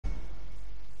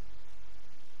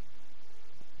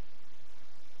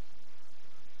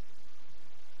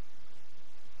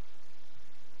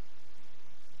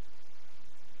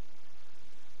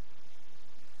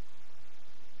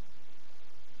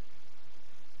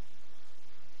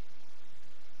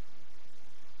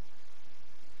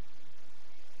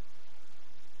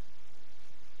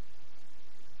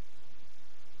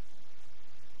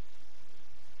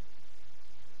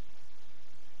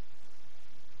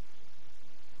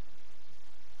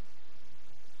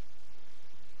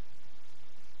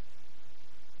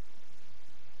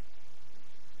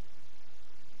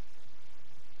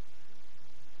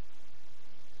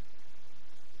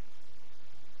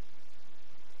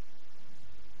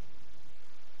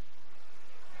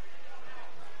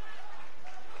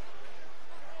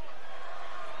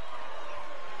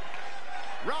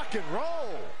rock and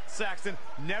roll. Saxton,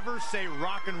 never say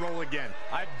rock and roll again.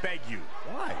 I beg you.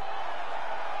 Why?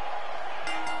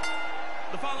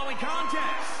 The following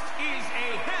contest is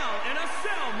a Hell in a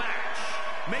Cell match.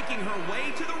 Making her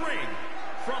way to the ring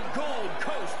from Gold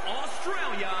Coast,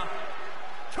 Australia,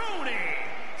 Toni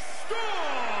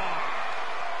Storm.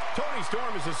 Toni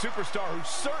Storm is a superstar who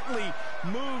certainly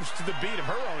moves to the beat of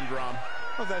her own drum.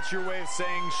 Well, that's your way of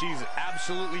saying she's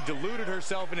absolutely deluded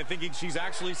herself into thinking she's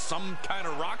actually some kind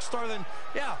of rock star, then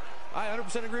yeah, I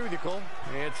 100% agree with you, Cole.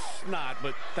 It's not,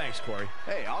 but thanks, Corey.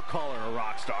 Hey, I'll call her a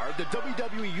rock star. The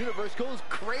WWE Universe goes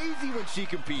crazy when she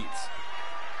competes.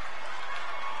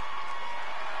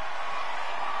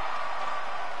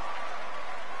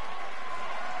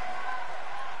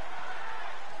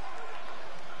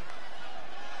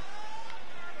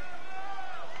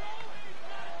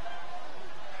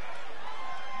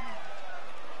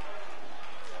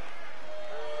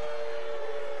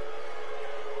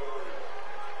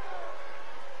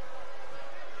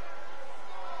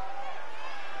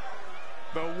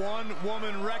 The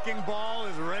one-woman wrecking ball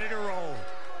is ready to roll.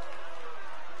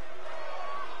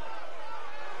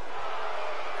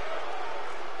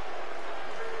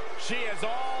 She has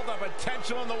all the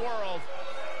potential in the world.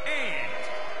 And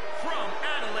from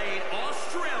Adelaide,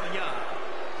 Australia,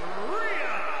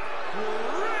 Rhea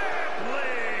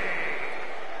Ripley.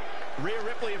 Rhea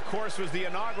Ripley, of course, was the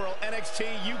inaugural NXT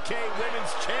UK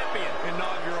Women's Champion.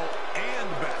 Inaugural and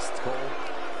best, Cole.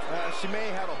 She may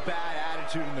have a bad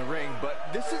attitude in the ring, but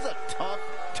this is a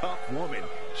tough woman.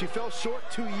 She fell short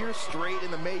 2 years straight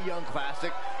in the Mae Young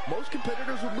Classic. Most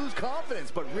competitors would lose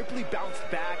confidence, but Ripley bounced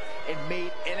back and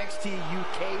made NXT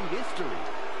UK history.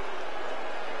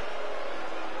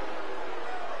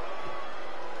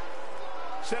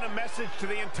 Sent a message to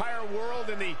the entire world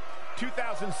in the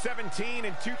 2017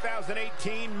 and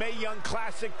 2018 Mae Young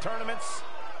Classic tournaments.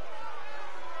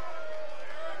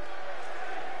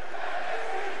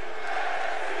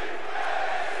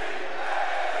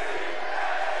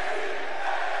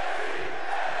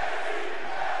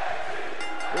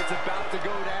 It's about to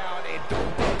go down, and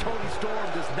don't think Toni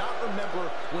Storm does not remember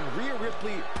when Rhea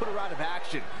Ripley put her out of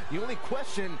action. The only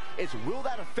question is, will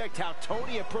that affect how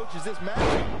Toni approaches this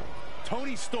match?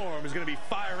 Toni Storm is going to be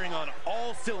firing on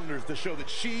all cylinders to show that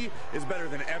she is better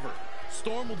than ever.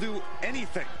 Storm will do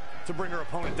anything to bring her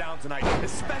opponent down tonight,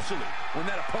 especially when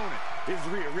that opponent is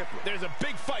Rhea Ripley. There's a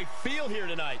big fight feel here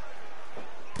tonight.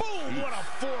 Boom, what a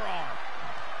forearm.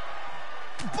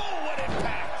 Boom, what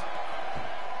impact.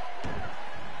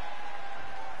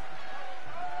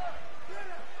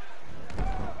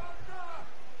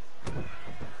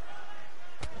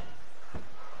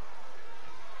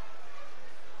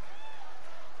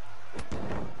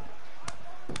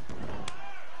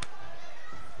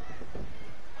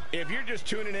 If you're just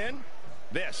tuning in,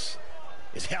 this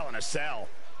is Hell in a Cell.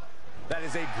 That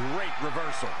is a great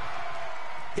reversal.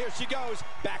 Here she goes,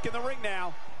 back in the ring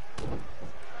now.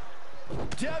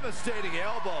 Devastating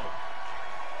elbow.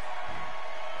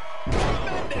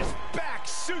 Tremendous back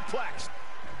suplex.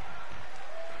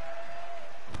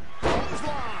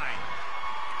 Clothesline.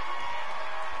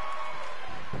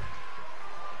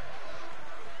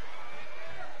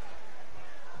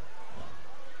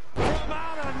 From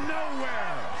out of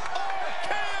nowhere.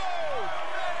 RKO.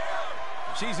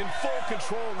 She's in full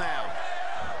control now.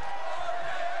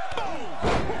 Boom.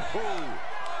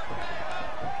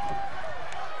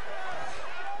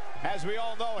 As we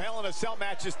all know, Hell in a Cell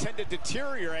matches tend to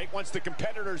deteriorate once the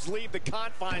competitors leave the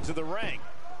confines of the ring.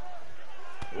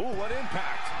 Ooh, what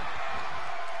impact.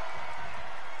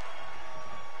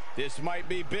 This might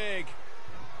be big.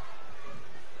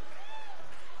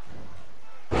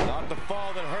 Not the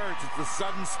fall that hurts, it's the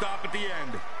sudden stop at the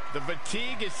end. The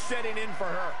fatigue is setting in for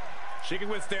her. She can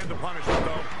withstand the punishment,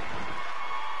 though.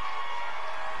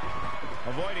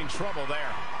 Avoiding trouble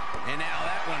there. And now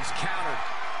that one's countered.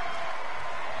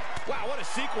 Wow, what a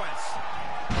sequence.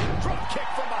 Drop kick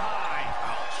from behind.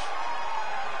 Ouch.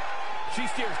 She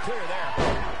steers clear there.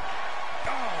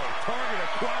 Oh, target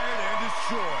acquired and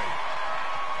destroyed.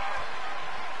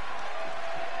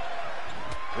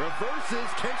 Reverses,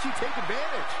 can she take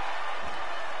advantage?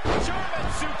 German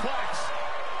suplex.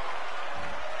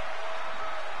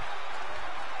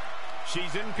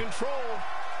 She's in control.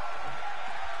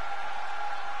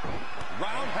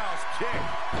 Roundhouse kick.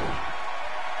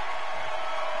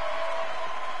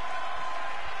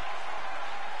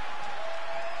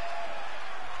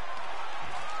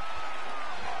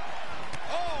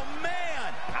 Oh,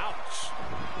 man. Ouch.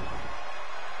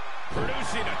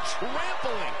 Producing a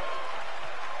trampling.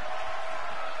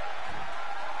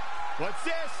 What's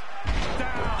this?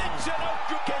 Down.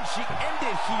 Can she end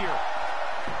it here?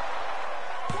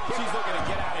 She's looking to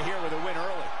get out of here with a win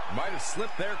early. Might have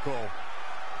slipped there, Cole.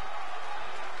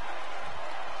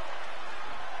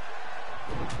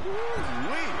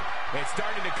 Ooh-wee. It's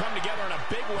starting to come together in a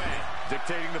big way.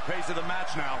 Dictating the pace of the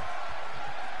match now.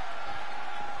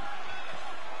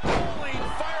 Rolling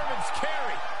fireman's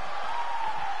carry.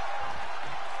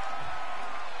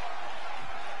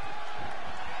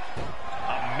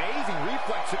 Amazing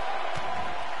reflex.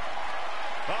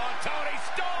 Oh, Toni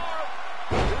Storm!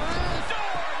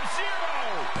 Storm Zero!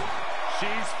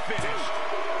 She's finished.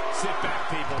 Sit back,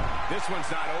 people. This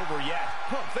one's not over yet.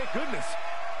 Oh, thank goodness.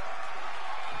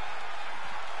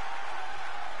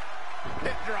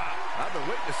 Hip drop. I've been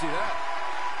waiting to see that.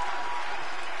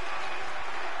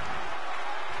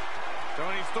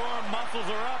 Toni Storm, muscles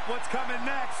are up. What's coming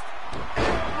next?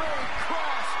 Elbow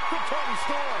cross from Toni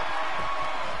Storm.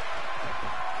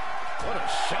 What a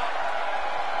shot.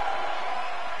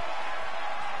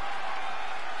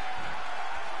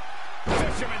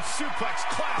 Fisherman suplex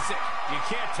classic. You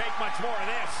can't take much more of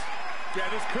this. Yeah,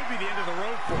 this could be the end of the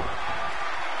road for her.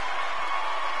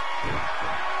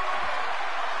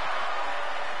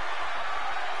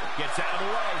 Gets out of the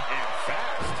way. And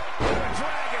fast.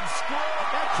 Dragon scroll.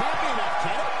 That can't be enough,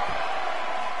 can it?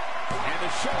 And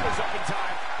the show is up in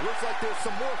time. Looks like there's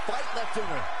some more fight left in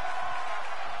her.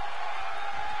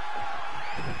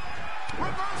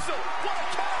 Reversal. What a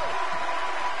counter.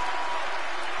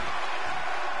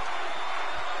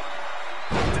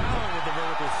 Down with the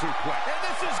vertical suplex. And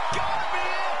this has got to be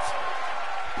it.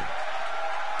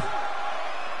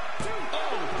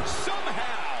 Oh,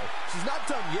 somehow. She's not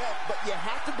done yet, but you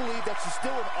have to believe that she's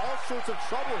still in all sorts of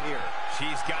trouble here.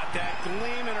 She's got that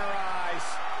gleam in her eyes.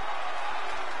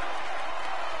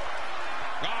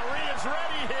 Rhea's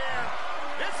ready here.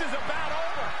 This is about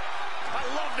over. I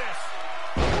love this.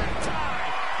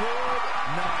 Time. Good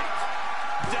night.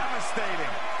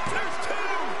 Devastating. There's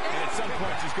two. And at some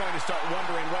point, she's going to start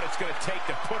wondering what it's going to take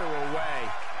to put her away.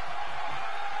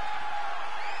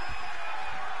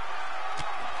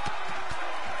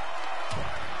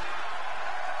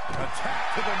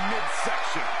 Attack to the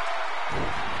midsection.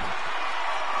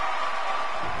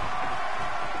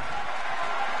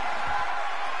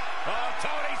 Oh,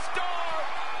 Toni Storm!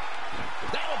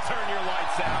 That'll turn your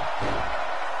lights out.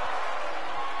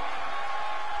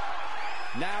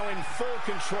 Now in full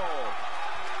control.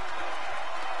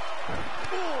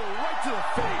 Ooh, right to the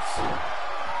face.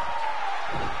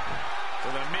 To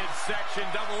the midsection,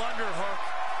 double underhook.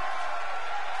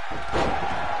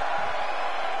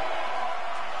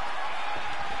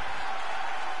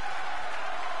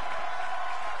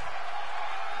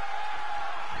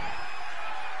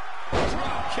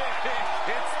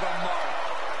 Hits the mark.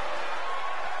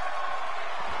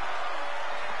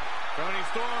 Toni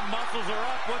Storm, muscles are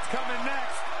up. What's coming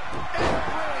next? And a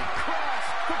really crash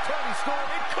from Toni Storm.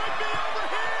 It could be over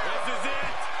here. This is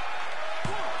it.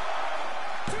 1,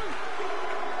 2,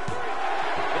 3.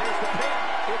 There's the pin.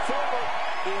 It's over.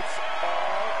 It's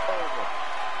all over.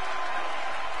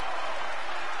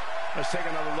 Let's take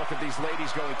another look at these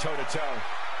ladies going toe-to-toe.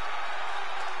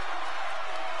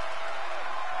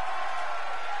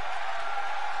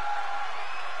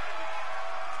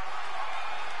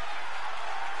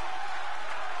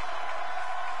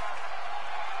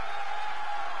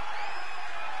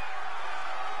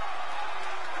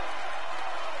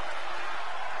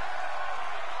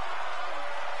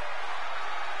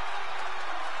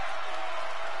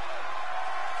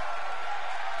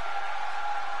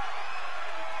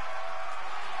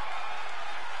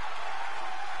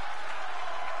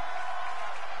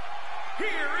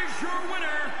 Here is your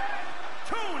winner,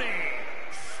 Toni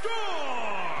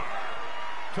Storm.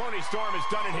 Toni Storm has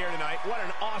done it here tonight. What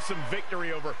an awesome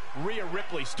victory over Rhea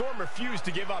Ripley. Storm refused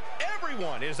to give up.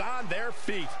 Everyone is on their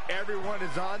feet. Everyone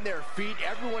is on their feet.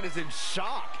 Everyone is in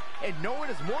shock. And no one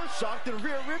is more shocked than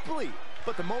Rhea Ripley.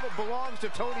 But the moment belongs to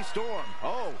Toni Storm.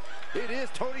 Oh, it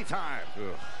is Toni time.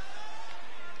 Ugh.